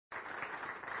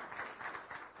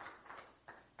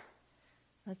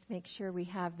Let's make sure we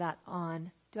have that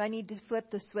on. Do I need to flip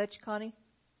the switch, Connie?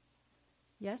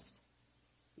 Yes?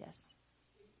 Yes.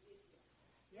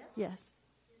 Yes.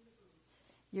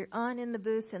 You're on in the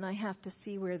booth, and I have to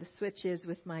see where the switch is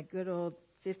with my good old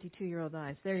 52-year-old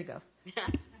eyes. There you go.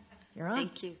 You're on.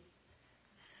 Thank you.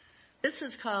 This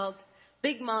is called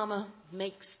Big Mama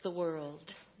Makes the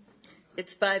World.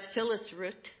 It's by Phyllis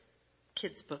Root,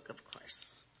 kids' book, of course.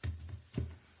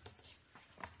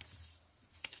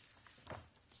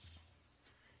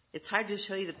 It's hard to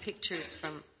show you the pictures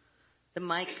from the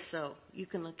mic, so you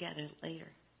can look at it later.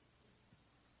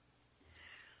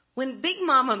 When Big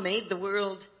Mama made the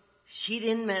world, she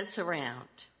didn't mess around.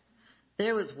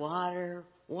 There was water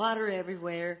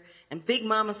everywhere, and Big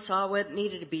Mama saw what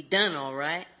needed to be done, all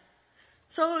right.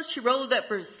 So she rolled up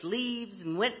her sleeves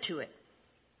and went to it.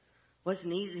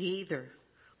 Wasn't easy either,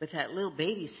 with that little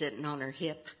baby sitting on her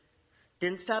hip.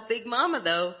 Didn't stop Big Mama,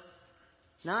 though.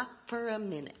 Not for a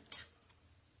minute.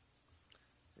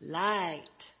 Light,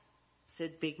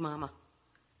 said Big Mama,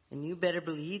 and you better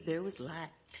believe there was light.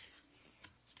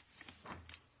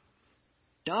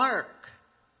 Dark,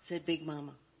 said Big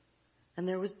Mama, and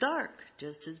there was dark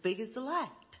just as big as the light.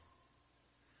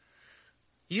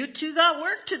 You two got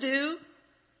work to do,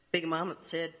 Big Mama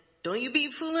said. Don't you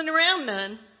be fooling around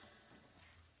none.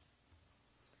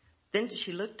 Then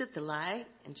she looked at the light,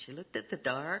 and she looked at the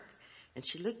dark, and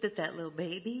she looked at that little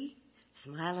baby,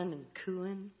 smiling and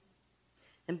cooing.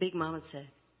 And Big Mama said,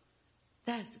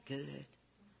 that's good.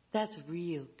 That's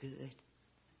real good.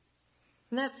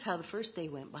 And that's how the first day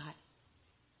went by.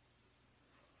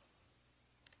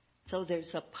 So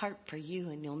there's a part for you,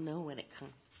 and you'll know when it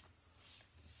comes.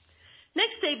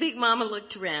 Next day, Big Mama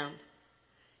looked around.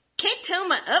 Can't tell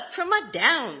my up from my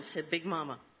down, said Big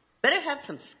Mama. Better have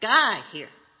some sky here.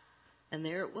 And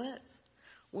there it was.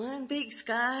 One big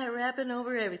sky wrapping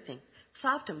over everything,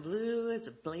 soft and blue as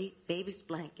a baby's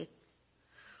blanket.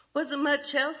 Wasn't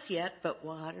much else yet but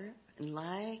water and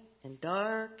light and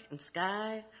dark and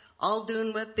sky, all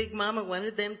doing what Big Mama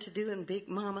wanted them to do. And Big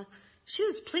Mama, she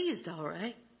was pleased, all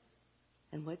right.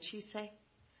 And what'd she say?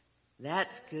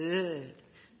 That's good.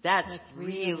 That's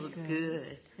real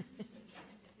good.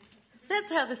 That's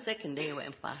how the second day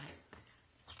went by.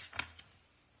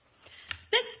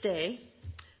 Next day,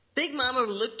 Big Mama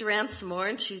looked around some more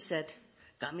and she said,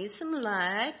 got me some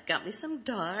light, got me some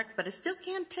dark, but I still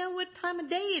can't tell what time of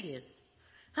day it is.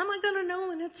 How am I going to know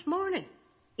when it's morning,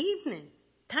 evening,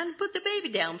 time to put the baby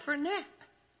down for a nap?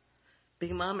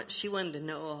 Big Mama, she wanted to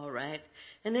know, all right.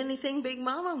 And anything Big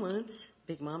Mama wants,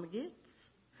 Big Mama gets.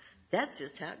 That's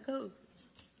just how it goes.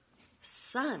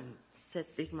 Son, said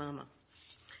Big Mama,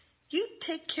 you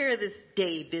take care of this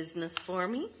day business for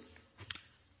me.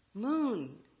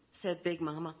 Moon, said Big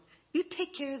Mama, you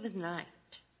take care of the night.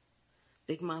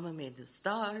 Big Mama made the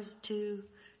stars, too,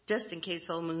 just in case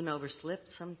old Moon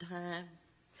overslept sometime.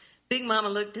 Big Mama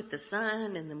looked at the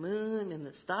sun and the moon and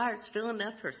the stars filling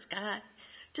up her sky,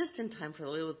 just in time for the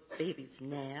little baby's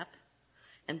nap.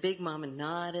 And Big Mama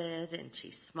nodded and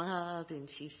she smiled and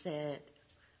she said,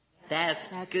 that's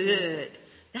good.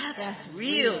 That's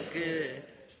real good.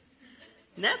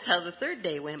 And that's how the third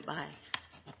day went by.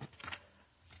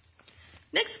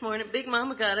 Next morning, Big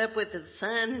Mama got up with the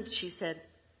sun and she said,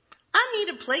 I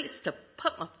need a place to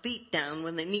put my feet down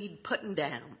when they need putting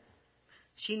down.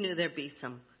 She knew there'd be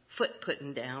some foot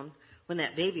putting down when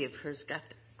that baby of hers got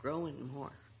to growing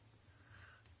more.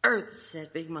 Earth,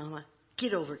 said Big Mama,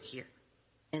 get over here.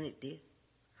 And it did.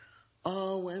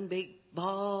 Oh, one big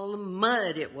ball of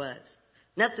mud it was.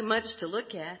 Nothing much to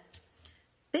look at.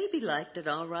 Baby liked it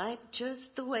all right,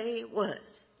 just the way it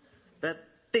was. But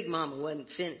Big Mama wasn't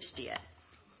finished yet.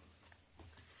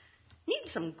 Need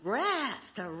some grass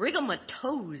to wriggle my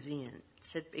toes in,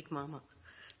 said Big Mama.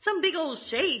 Some big old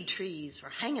shade trees for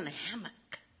hanging a hammock.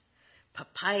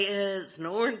 Papayas and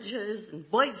oranges and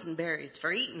boysenberries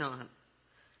for eating on.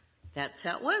 That's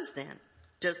how it was then,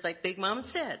 just like Big Mama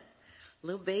said.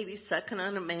 Little baby sucking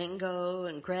on a mango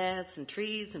and grass and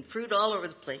trees and fruit all over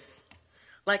the place,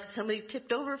 like somebody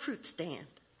tipped over a fruit stand.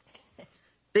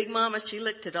 Big Mama, she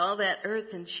looked at all that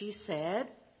earth and she said,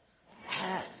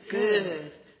 that's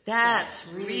good. That's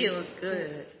real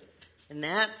good. And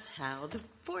that's how the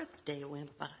fourth day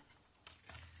went by.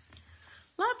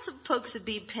 Lots of folks would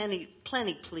be plenty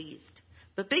pleased.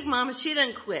 But Big Mama, she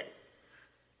didn't quit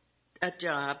a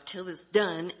job till it's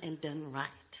done and done right.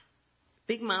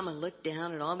 Big Mama looked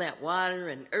down at all that water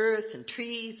and earth and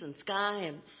trees and sky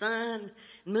and sun,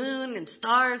 and moon and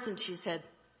stars, and she said,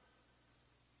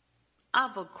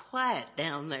 awful quiet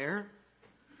down there.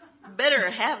 Better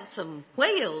have some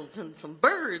whales and some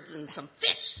birds and some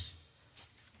fish.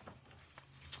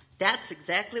 That's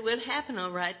exactly what happened,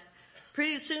 all right.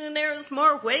 Pretty soon there was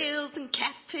more whales and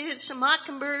catfish and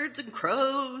mockingbirds and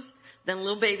crows than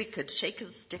little baby could shake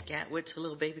his stick at, which a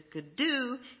little baby could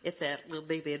do if that little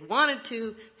baby had wanted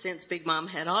to, since Big Mama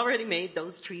had already made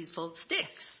those trees full of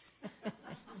sticks.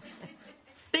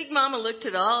 Big Mama looked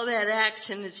at all that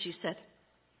action and she said,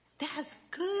 "That's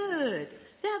good.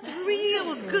 That's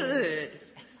real good."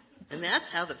 And that's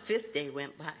how the 5th day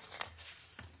went by.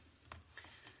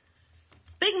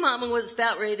 Big Mama was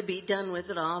about ready to be done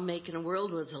with it all. Making a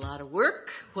world was a lot of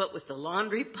work. What with the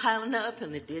laundry piling up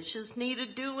and the dishes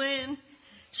needed doing,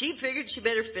 she figured she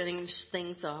better finish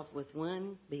things off with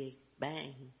one big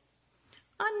bang.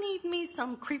 "I need me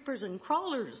some creepers and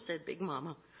crawlers," said Big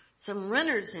Mama. "Some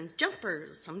runners and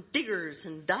jumpers, some diggers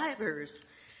and divers.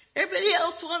 Everybody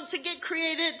else wants to get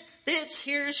created.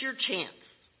 Here's your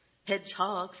chance.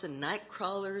 Hedgehogs and night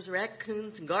crawlers,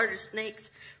 raccoons and garter snakes,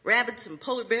 rabbits and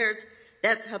polar bears."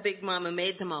 That's how Big Mama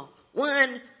made them all.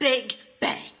 One big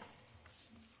bang.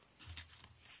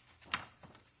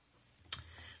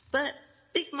 But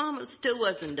Big Mama still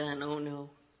wasn't done. Oh no.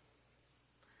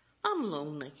 "I'm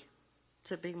lonely,"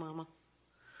 said Big Mama.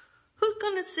 "Who's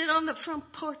gonna sit on the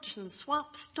front porch and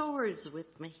swap stories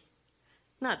with me?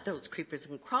 Not those creepers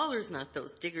and crawlers, not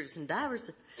those diggers and divers.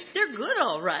 They're good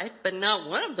all right, but not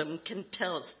one of them can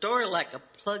tell a story like a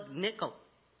plugged nickel.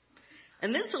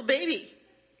 And this little baby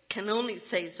can only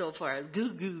say so far as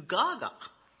goo goo gaga.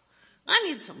 I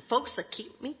need some folks to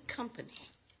keep me company."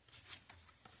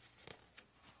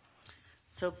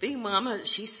 So Big Mama,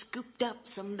 she scooped up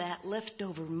some of that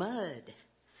leftover mud.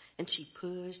 And she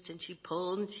pushed and she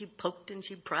pulled and she poked and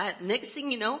she pried. Next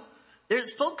thing you know,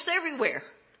 there's folks everywhere.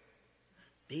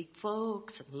 Big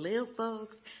folks and little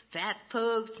folks, fat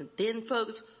folks and thin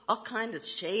folks, all kinds of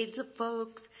shades of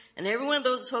folks. And every one of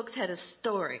those folks had a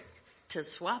story to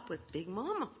swap with Big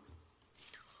Mama.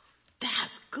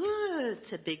 "That's good,"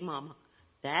 said Big Mama.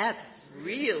 "That's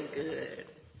real good."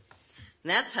 And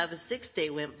that's how the 6th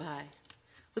day went by,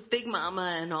 with Big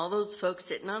Mama and all those folks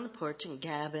sitting on the porch and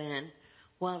gabbing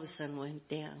while the sun went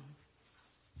down.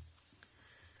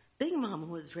 Big Mama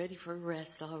was ready for a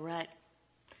rest, all right.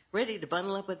 Ready to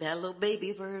bundle up with that little baby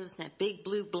of hers and that big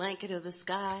blue blanket of the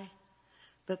sky.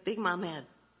 But Big Mama had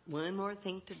one more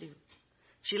thing to do.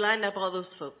 She lined up all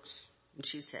those folks and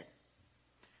she said,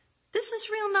 "This is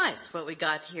real nice what we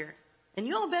got here, and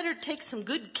you all better take some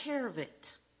good care of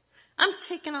it. I'm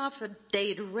taking off a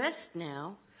day to rest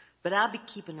now, but I'll be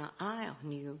keeping an eye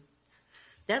on you."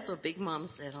 That's what Big Mama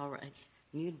said, all right.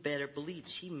 And you'd better believe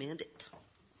she meant it.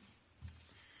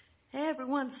 Every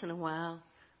once in a while,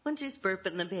 when she's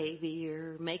burping the baby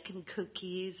or making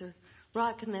cookies or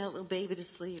rocking that little baby to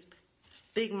sleep,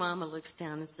 Big Mama looks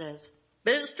down and says,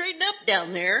 "Better straighten up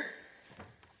down there."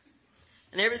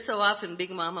 And every so often, Big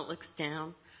Mama looks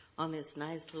down on this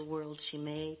nice little world she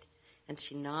made, and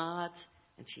she nods,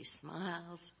 and she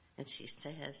smiles, and she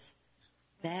says,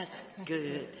 "That's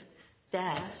good.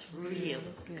 That's real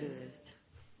good."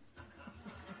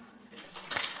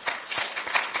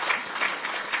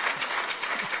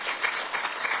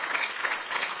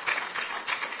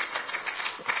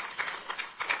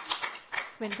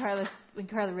 When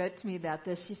Carla wrote to me about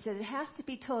this, she said, "It has to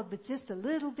be told with just a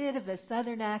little bit of a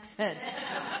Southern accent."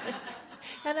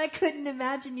 And I couldn't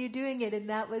imagine you doing it, and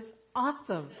that was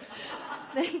awesome.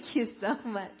 Thank you so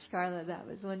much, Carla. That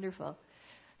was wonderful.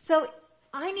 So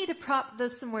I need a prop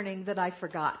this morning that I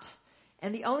forgot.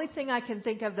 And the only thing I can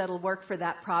think of that'll work for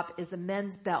that prop is a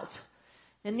men's belt.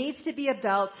 It needs to be a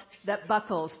belt that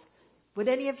buckles. Would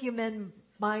any of you men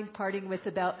mind parting with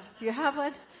a belt? Do you have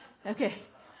one? Okay.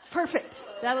 Perfect.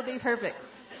 That'll be perfect.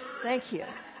 Thank you.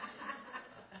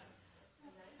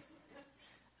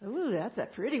 Ooh, that's a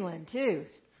pretty one too.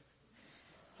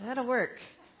 That'll work.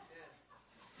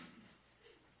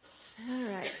 All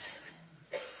right.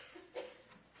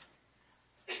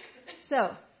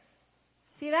 So,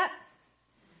 see that?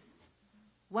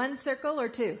 One circle or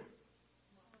two?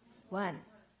 One.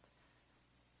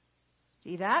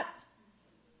 See that?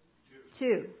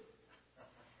 Two.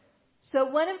 So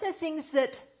one of the things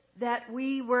that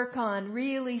we work on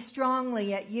really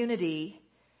strongly at Unity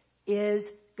is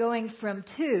going from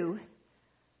 2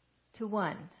 to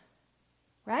 1.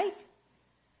 Right?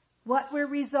 What we're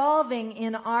resolving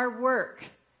in our work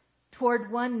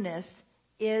toward oneness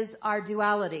is our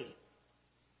duality.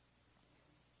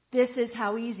 This is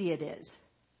how easy it is.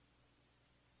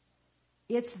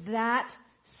 It's that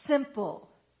simple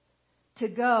to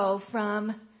go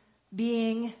from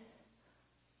being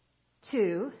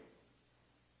 2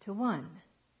 to 1.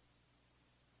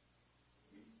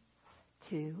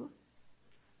 2,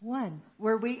 1.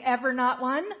 Were we ever not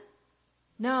one?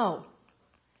 No.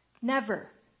 Never.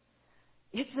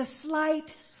 It's a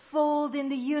slight fold in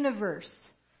the universe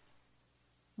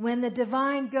when the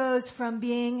divine goes from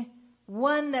being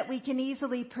one that we can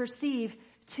easily perceive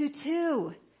to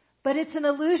two. But it's an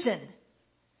illusion.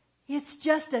 It's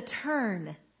just a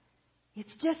turn.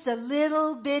 It's just a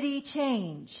little bitty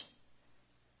change.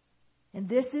 And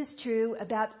this is true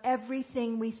about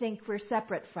everything we think we're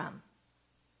separate from.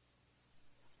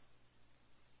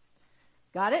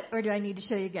 Got it? Or do I need to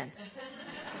show you again?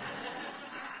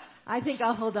 I think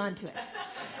I'll hold on to it.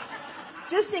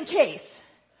 Just in case.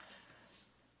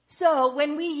 So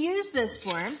when we use this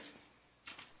form,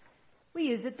 we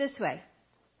use it this way.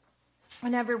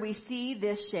 Whenever we see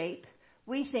this shape,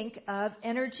 we think of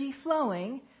energy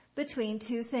flowing between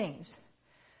two things.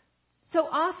 So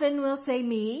often we'll say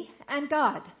me and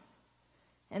God.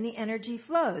 And the energy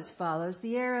flows, follows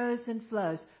the arrows and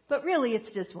flows. But really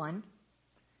it's just one.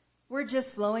 We're just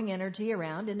flowing energy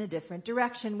around in a different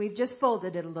direction. We've just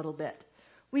folded it a little bit.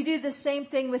 We do the same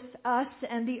thing with us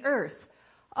and the earth.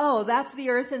 Oh, that's the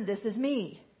earth and this is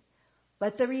me.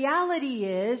 But the reality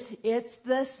is, it's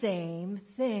the same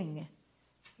thing.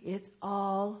 It's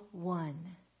all one.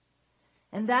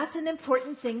 And that's an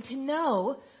important thing to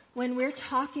know when we're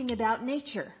talking about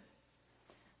nature.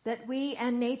 That we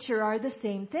and nature are the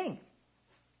same thing.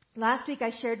 Last week I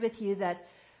shared with you that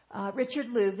Richard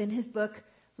Louv in his book,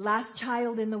 Last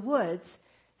Child in the Woods,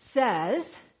 says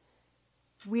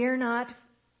we're not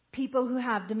people who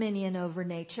have dominion over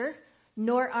nature,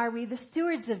 nor are we the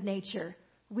stewards of nature.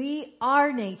 We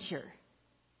are nature.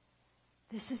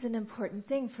 This is an important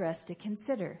thing for us to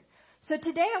consider. So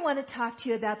today I want to talk to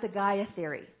you about the Gaia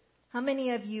theory. How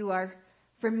many of you are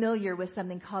familiar with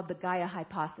something called the Gaia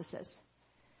hypothesis?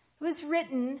 It was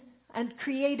written and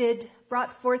created,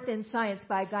 brought forth in science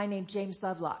by a guy named James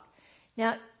Lovelock.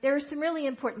 Now, there are some really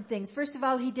important things. First of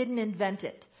all, he didn't invent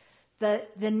it.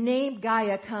 The name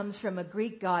Gaia comes from a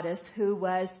Greek goddess who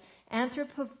was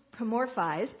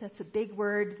anthropomorphized. That's a big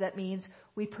word that means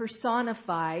we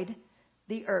personified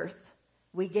the earth.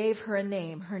 We gave her a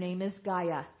name. Her name is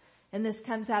Gaia. And this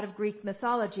comes out of Greek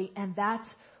mythology, and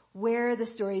that's where the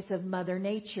stories of Mother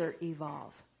Nature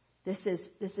evolve. This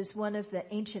is one of the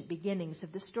ancient beginnings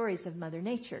of the stories of Mother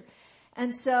Nature.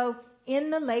 And so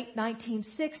in the late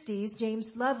 1960s,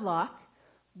 James Lovelock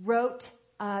wrote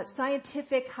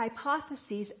scientific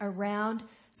hypotheses around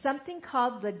something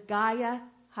called the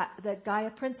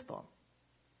Gaia principle.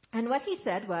 And what he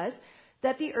said was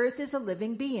that the earth is a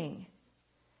living being.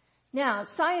 Now,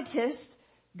 scientists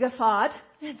guffawed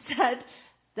and said,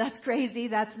 that's crazy,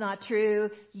 that's not true.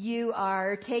 You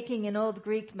are taking an old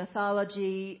Greek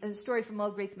mythology, a story from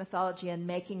old Greek mythology and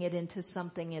making it into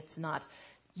something it's not.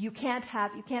 You can't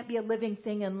be a living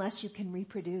thing unless you can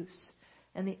reproduce.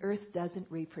 And the earth doesn't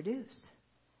reproduce.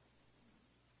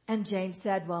 And James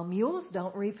said, well, mules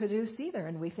don't reproduce either,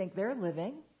 and we think they're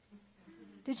living.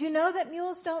 Did you know that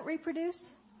mules don't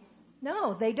reproduce?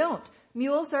 No, they don't.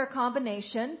 Mules are a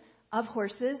combination of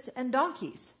horses and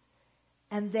donkeys,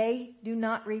 and they do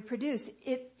not reproduce.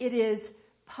 It is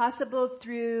possible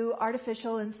through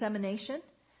artificial insemination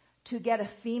to get a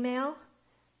female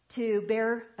to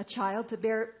bear a child, to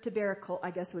bear a colt,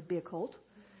 I guess would be a colt.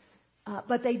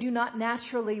 But they do not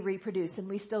naturally reproduce, and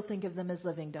we still think of them as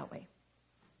living, don't we?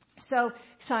 So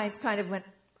science kind of went,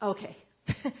 okay,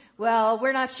 well,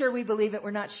 we're not sure we believe it,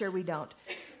 we're not sure we don't.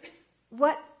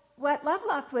 What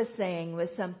Lovelock was saying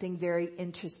was something very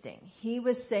interesting. He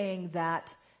was saying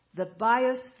that the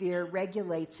biosphere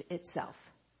regulates itself,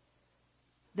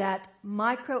 that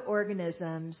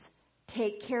microorganisms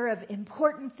take care of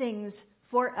important things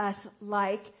for us,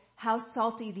 like how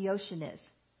salty the ocean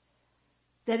is.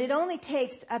 That it only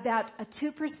takes about a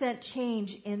 2%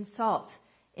 change in salt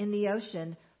in the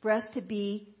ocean for us to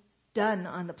be done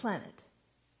on the planet.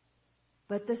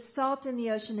 But the salt in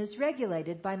the ocean is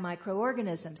regulated by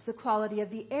microorganisms. The quality of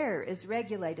the air is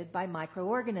regulated by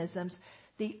microorganisms.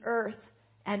 The earth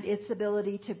and its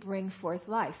ability to bring forth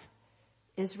life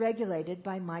is regulated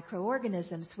by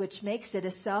microorganisms, which makes it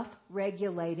a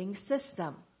self-regulating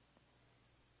system.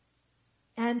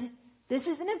 And this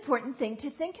is an important thing to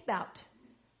think about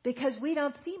because we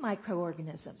don't see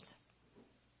microorganisms.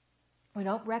 We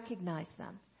don't recognize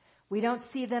them. We don't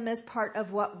see them as part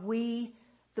of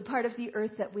the part of the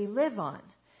earth that we live on.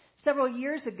 Several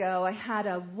years ago, I had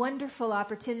a wonderful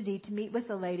opportunity to meet with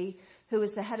a lady who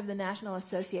was the head of the National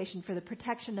Association for the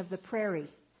Protection of the Prairie.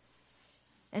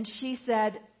 And she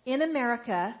said, in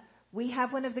America, we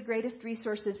have one of the greatest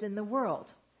resources in the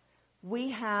world.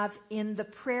 We have in the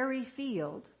prairie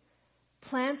field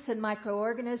plants and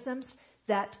microorganisms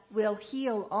that will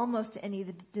heal almost any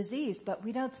disease, but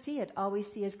we don't see it. All we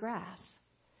see is grass.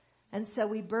 And so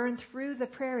we burn through the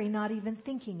prairie not even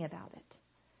thinking about it.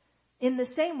 In the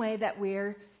same way that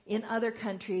we're in other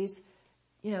countries,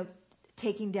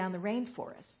 taking down the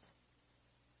rainforests.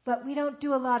 But we don't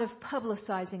do a lot of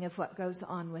publicizing of what goes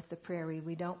on with the prairie.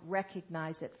 We don't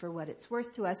recognize it for what it's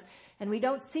worth to us, and we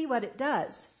don't see what it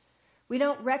does. We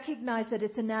don't recognize that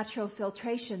it's a natural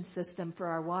filtration system for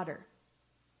our water,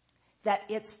 that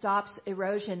it stops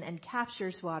erosion and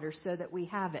captures water so that we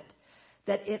have it,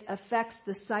 that it affects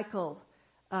the cycle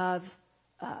of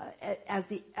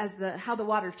how the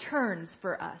water turns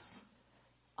for us.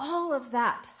 All of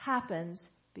that happens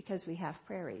because we have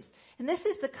prairies. And this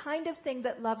is the kind of thing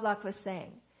that Lovelock was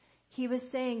saying. He was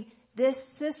saying this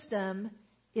system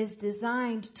is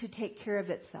designed to take care of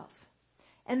itself.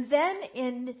 And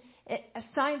then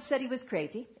science said he was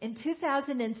crazy. In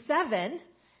 2007,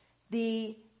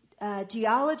 the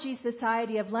Geology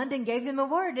Society of London gave him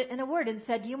an award and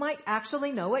said, you might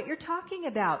actually know what you're talking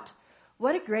about.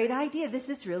 What a great idea. This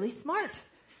is really smart.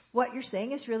 What you're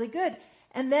saying is really good.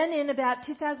 And then in about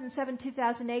 2007,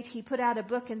 2008, he put out a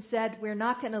book and said, we're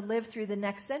not going to live through the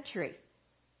next century.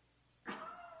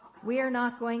 We are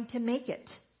not going to make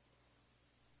it.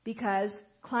 Because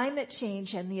climate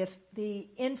change and the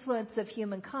influence of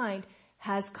humankind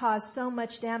has caused so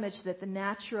much damage that the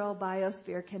natural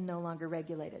biosphere can no longer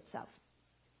regulate itself.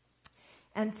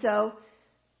 And so,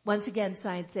 once again,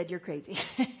 science said, you're crazy.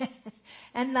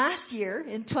 And last year,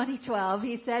 in 2012,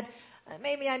 he said,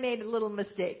 maybe I made a little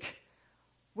mistake.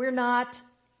 We're not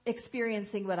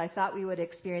experiencing what I thought we would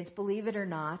experience. Believe it or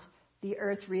not, the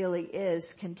earth really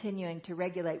is continuing to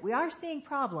regulate. We are seeing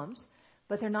problems,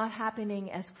 but they're not happening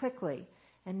as quickly.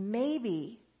 And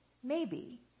maybe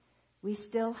we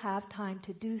still have time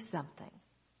to do something.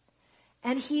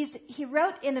 And he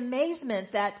wrote in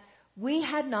amazement that we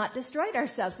had not destroyed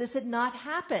ourselves. This had not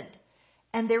happened.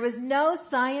 And there was no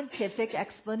scientific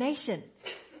explanation,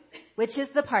 which is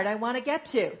the part I want to get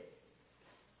to.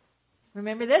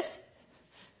 Remember this?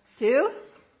 2,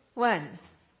 1.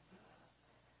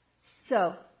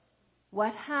 So,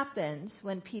 what happens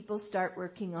when people start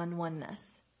working on oneness?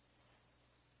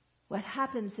 What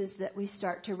happens is that we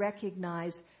start to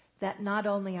recognize that not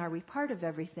only are we part of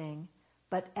everything,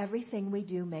 but everything we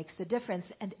do makes a difference,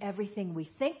 and everything we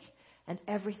think and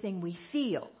everything we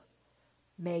feel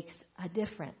makes a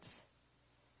difference.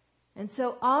 And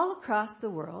so all across the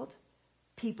world,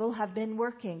 people have been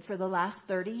working for the last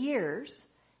 30 years,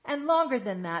 and longer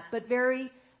than that, but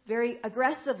very, very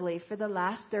aggressively for the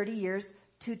last 30 years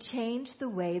to change the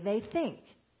way they think.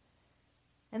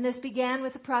 And this began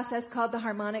with a process called the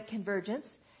harmonic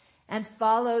convergence and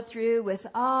followed through with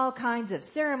all kinds of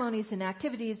ceremonies and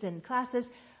activities and classes.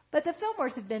 But the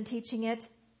Fillmores have been teaching it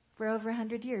for over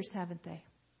 100 years, haven't they?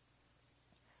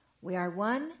 We are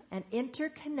one and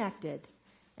interconnected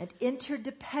and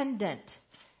interdependent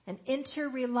and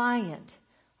interreliant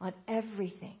on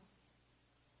everything.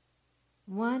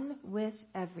 One with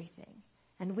everything.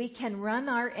 And we can run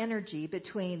our energy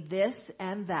between this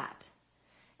and that.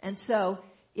 And so,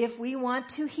 if we want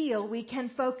to heal, we can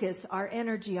focus our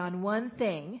energy on one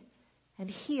thing and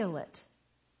heal it.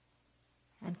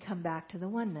 And come back to the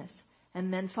oneness.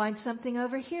 And then find something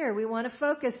over here we want to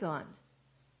focus on.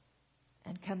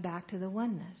 And come back to the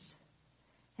oneness.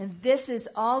 And this is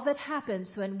all that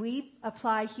happens when we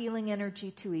apply healing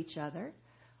energy to each other,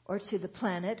 or to the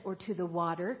planet, or to the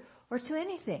water, or to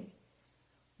anything.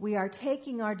 We are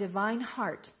taking our divine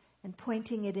heart and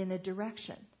pointing it in a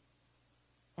direction.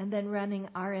 And then running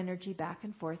our energy back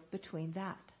and forth between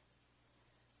that.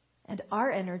 And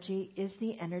our energy is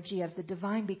the energy of the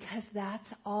divine, because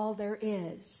that's all there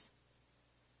is.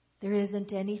 There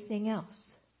isn't anything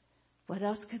else. What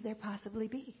else could there possibly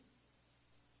be?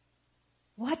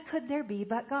 What could there be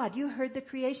but God? You heard the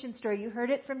creation story. You heard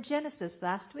it from Genesis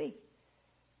last week.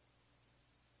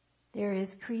 There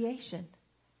is creation.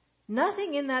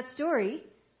 Nothing in that story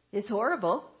is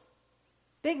horrible.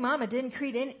 Big Mama didn't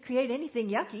create anything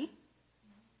yucky.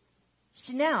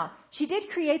 She did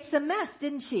create some mess,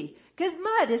 didn't she? Because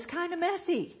mud is kind of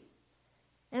messy.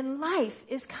 And life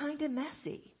is kind of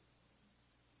messy.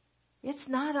 It's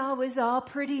not always all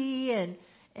pretty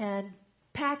and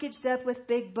packaged up with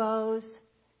big bows.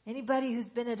 Anybody who's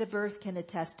been at a birth can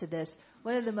attest to this.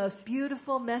 One of the most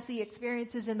beautiful, messy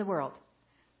experiences in the world.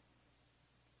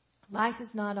 Life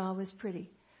is not always pretty.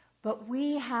 But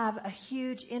we have a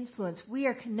huge influence. We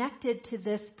are connected to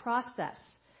this process.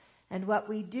 And what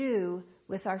we do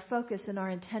with our focus and our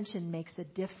intention makes a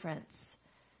difference.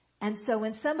 And so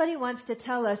when somebody wants to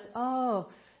tell us, oh,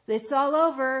 it's all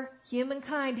over,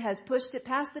 humankind has pushed it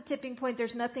past the tipping point,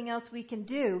 there's nothing else we can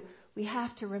do, we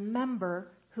have to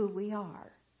remember who we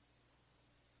are.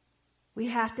 We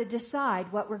have to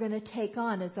decide what we're going to take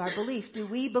on as our belief. Do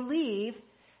we believe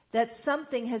that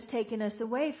something has taken us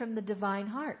away from the divine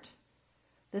heart?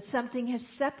 That something has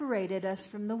separated us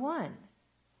from the one?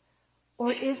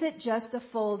 Or is it just a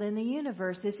fold in the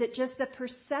universe? Is it just a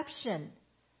perception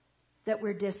that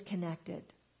we're disconnected?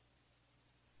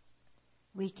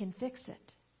 We can fix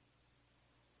it.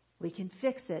 We can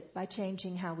fix it by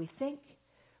changing how we think,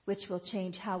 which will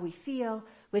change how we feel,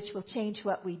 which will change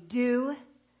what we do.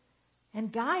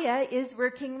 And Gaia is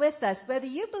working with us. Whether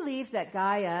you believe that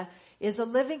Gaia is a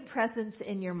living presence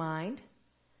in your mind,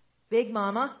 Big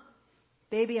Mama,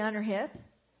 baby on her hip,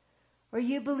 or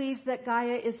you believe that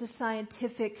Gaia is a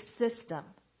scientific system,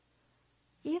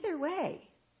 either way,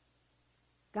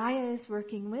 Gaia is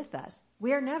working with us.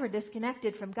 We are never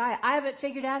disconnected from Gaia. I haven't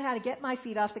figured out how to get my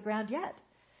feet off the ground yet.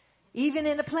 Even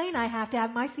in a plane, I have to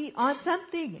have my feet on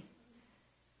something.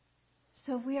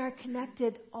 So we are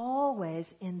connected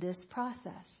always in this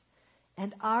process.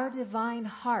 And our divine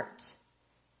heart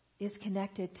is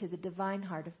connected to the divine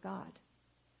heart of God.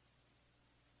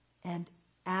 And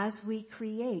as we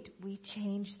create, we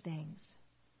change things.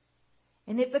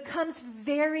 And it becomes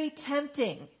very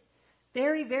tempting,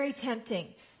 very, very tempting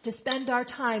to spend our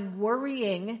time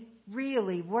worrying,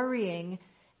 really worrying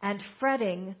and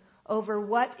fretting over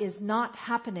what is not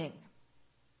happening.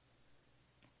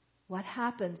 What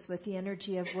happens with the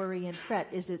energy of worry and fret?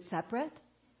 Is it separate?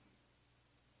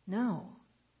 No.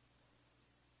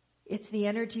 It's the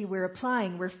energy we're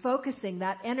applying. We're focusing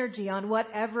that energy on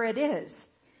whatever it is.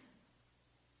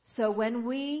 So when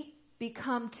we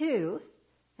become two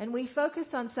and we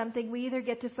focus on something, we either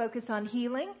get to focus on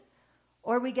healing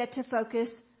or we get to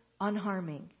focus on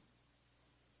harming.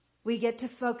 We get to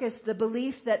focus the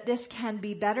belief that this can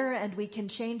be better and we can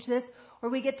change this, or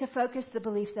we get to focus the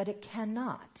belief that it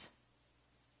cannot.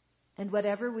 And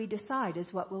whatever we decide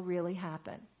is what will really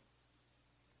happen.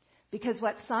 Because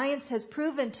what science has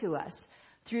proven to us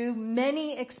through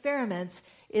many experiments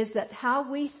is that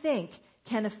how we think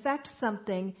can affect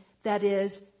something that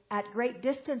is at great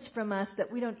distance from us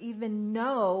that we don't even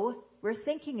know we're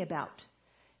thinking about.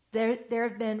 There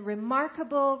have been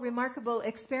remarkable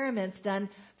experiments done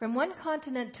from one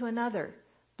continent to another.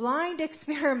 Blind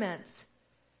experiments.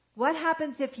 What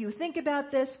happens if you think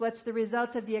about this? What's the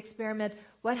result of the experiment?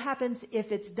 What happens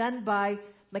if it's done by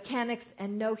mechanics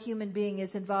and no human being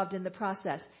is involved in the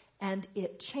process? And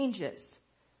it changes.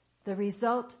 The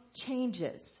result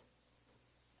changes.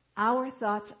 Our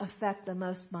thoughts affect the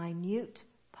most minute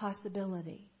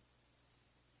possibility.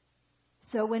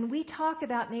 So when we talk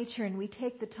about nature and we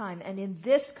take the time, and in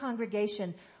this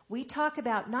congregation, we talk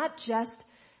about not just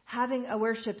having a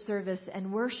worship service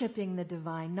and worshiping the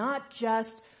divine, not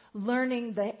just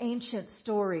learning the ancient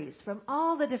stories from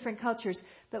all the different cultures,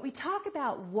 but we talk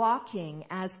about walking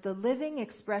as the living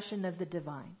expression of the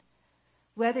divine.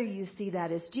 Whether you see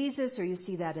that as Jesus, or you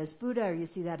see that as Buddha, or you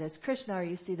see that as Krishna, or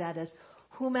you see that as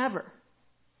whomever,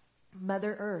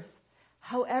 Mother Earth,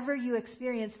 however you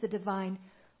experience the divine,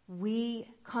 we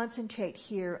concentrate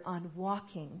here on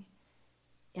walking,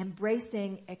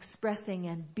 embracing, expressing,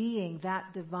 and being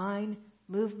that divine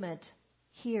movement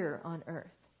here on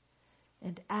earth.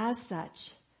 And as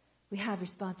such, we have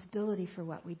responsibility for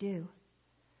what we do.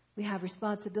 We have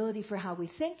responsibility for how we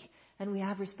think, and we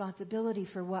have responsibility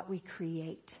for what we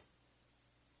create.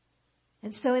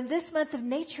 And so in this month of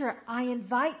nature, I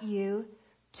invite you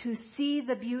to see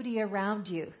the beauty around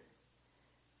you,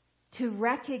 to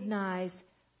recognize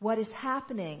what is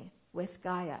happening with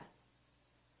Gaia,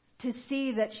 to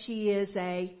see that she is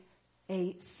a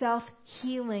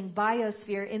self-healing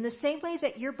biosphere in the same way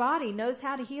that your body knows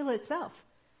how to heal itself.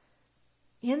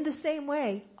 In the same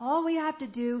way, all we have to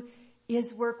do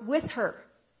is work with her.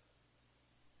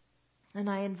 And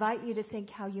I invite you to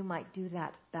think how you might do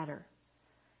that better.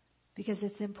 Because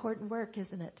it's important work,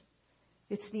 isn't it?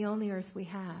 It's the only earth we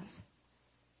have.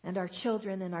 And our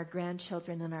children and our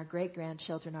grandchildren and our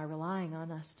great-grandchildren are relying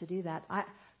on us to do that. A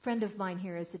friend of mine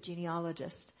here is a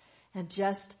genealogist. And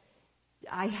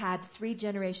I had 3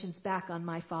 generations back on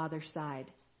my father's side,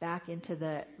 back into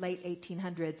the late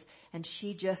 1800s. And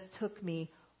she just took me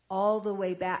all the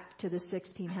way back to the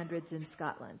 1600s in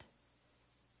Scotland.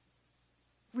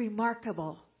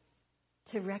 Remarkable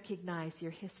to recognize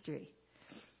your history.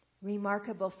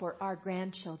 Remarkable for our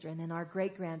grandchildren and our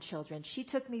great-grandchildren. She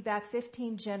took me back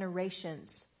 15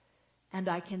 generations, and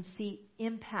I can see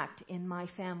impact in my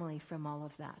family from all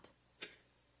of that.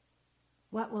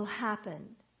 What will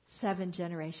happen 7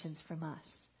 generations from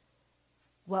us?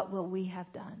 What will we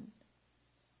have done?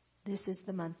 This is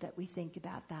the month that we think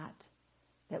about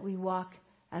that we walk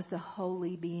as the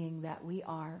holy being that we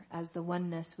are, as the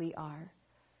oneness we are,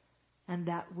 and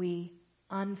that we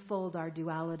unfold our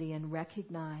duality and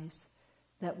recognize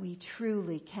that we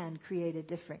truly can create a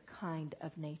different kind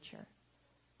of nature.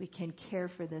 We can care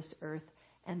for this earth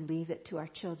and leave it to our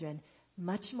children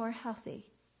much more healthy,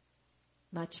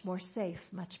 much more safe,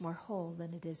 much more whole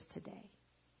than it is today.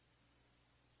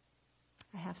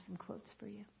 I have some quotes for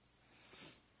you.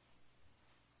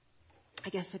 I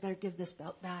guess I better give this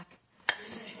belt back.